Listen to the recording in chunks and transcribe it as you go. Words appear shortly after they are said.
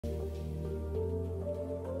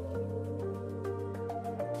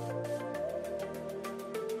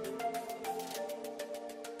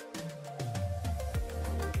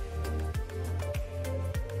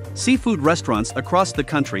Seafood restaurants across the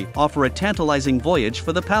country offer a tantalizing voyage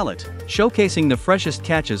for the palate, showcasing the freshest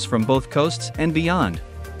catches from both coasts and beyond.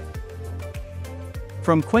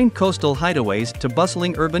 From quaint coastal hideaways to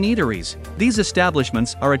bustling urban eateries, these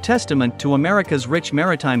establishments are a testament to America's rich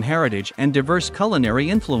maritime heritage and diverse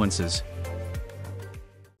culinary influences.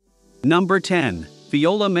 Number 10.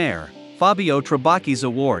 Fiola Mare, Fabio Trabacchi's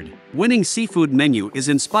award-winning seafood menu is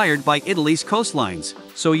inspired by Italy's coastlines,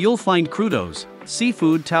 so you'll find crudos,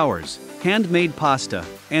 seafood towers, handmade pasta,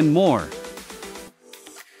 and more.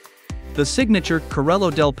 The signature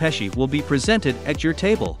Carrello del Pesce will be presented at your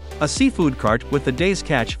table, a seafood cart with the day's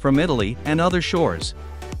catch from Italy and other shores.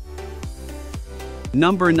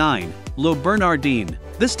 Number 9. Le Bernardin.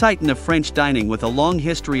 This titan of French dining with a long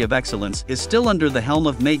history of excellence is still under the helm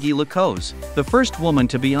of Maggie Lecoz, the first woman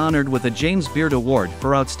to be honored with a James Beard Award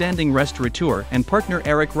for Outstanding Restaurateur, and partner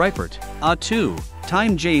Eric Reipert, a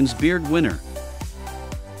two-time James Beard winner.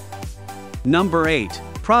 Number 8.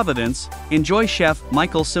 Providence. Enjoy Chef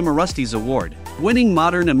Michael Cimarusti's award-winning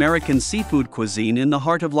modern American seafood cuisine in the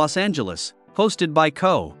heart of Los Angeles, hosted by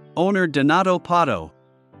co-owner Donato Pato.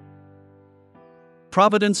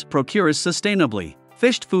 Providence procures sustainably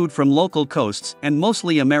fished food from local coasts and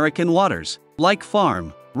mostly American waters, like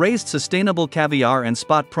farm-raised sustainable caviar and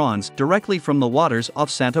spot prawns directly from the waters off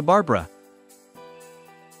Santa Barbara.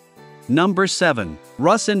 Number 7.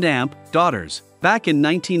 Russ and Amp, Daughters. Back in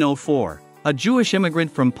 1904, a Jewish immigrant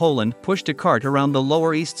from Poland pushed a cart around the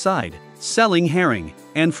Lower East Side, selling herring,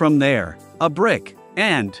 and from there, a brick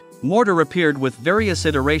and mortar appeared with various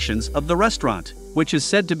iterations of the restaurant, which is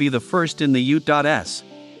said to be the first in the U.S.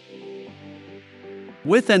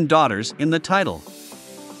 with and daughters in the title.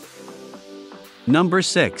 Number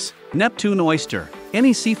 6. Neptune Oyster.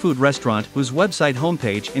 Any seafood restaurant whose website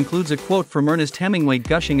homepage includes a quote from Ernest Hemingway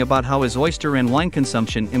gushing about how his oyster and wine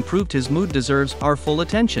consumption improved his mood deserves our full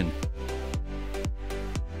attention.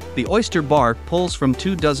 The Oyster Bar pulls from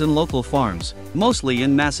 24 local farms, mostly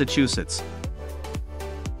in Massachusetts.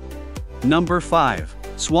 Number 5.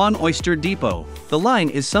 Swan Oyster Depot. The line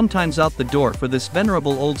is sometimes out the door for this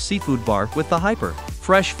venerable old seafood bar with the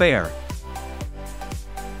hyper-fresh fare.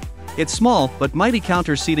 It's small but mighty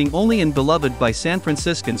counter seating only and beloved by San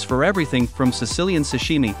Franciscans for everything from Sicilian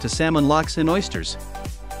sashimi to salmon lox and oysters.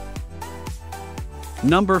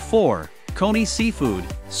 Number 4. Coney Seafood,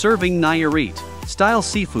 serving Nayarit-style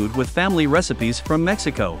seafood with family recipes from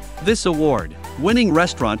Mexico. This award-winning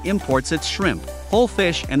restaurant imports its shrimp, whole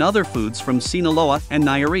fish and other foods from Sinaloa and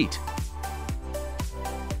Nayarit.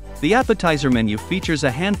 The appetizer menu features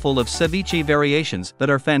a handful of ceviche variations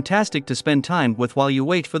that are fantastic to spend time with while you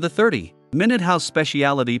wait for the 30-minute house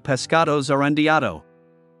specialty pescado zarandeado.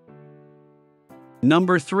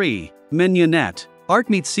 Number 3. Mignonette. Art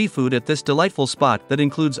meets seafood at this delightful spot that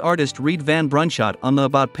includes artist Reed Van Brunschot on the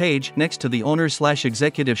About page next to the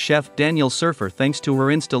owner/executive chef Daniel Surfer thanks to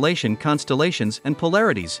her installation Constellations and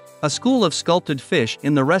Polarities, a school of sculpted fish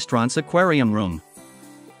in the restaurant's aquarium room.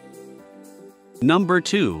 Number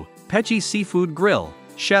 2. Pecci Seafood Grill.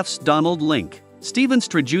 Chefs Donald Link, Steven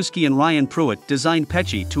Strajewski and Ryan Pruitt designed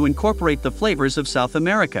Pecci to incorporate the flavors of South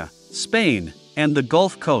America, Spain, and the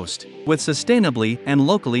Gulf Coast, with sustainably and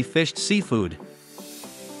locally fished seafood.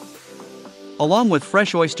 Along with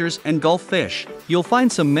fresh oysters and Gulf fish, you'll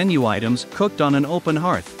find some menu items cooked on an open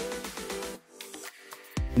hearth.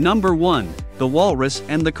 Number 1. The Walrus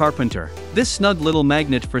and the Carpenter. This snug little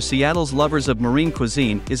magnet for Seattle's lovers of marine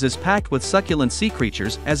cuisine is as packed with succulent sea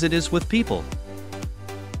creatures as it is with people.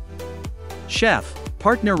 Chef,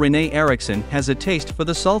 partner Renee Erickson has a taste for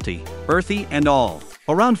the salty, earthy and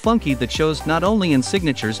all-around funky that shows not only in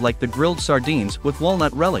signatures like the grilled sardines with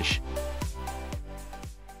walnut relish,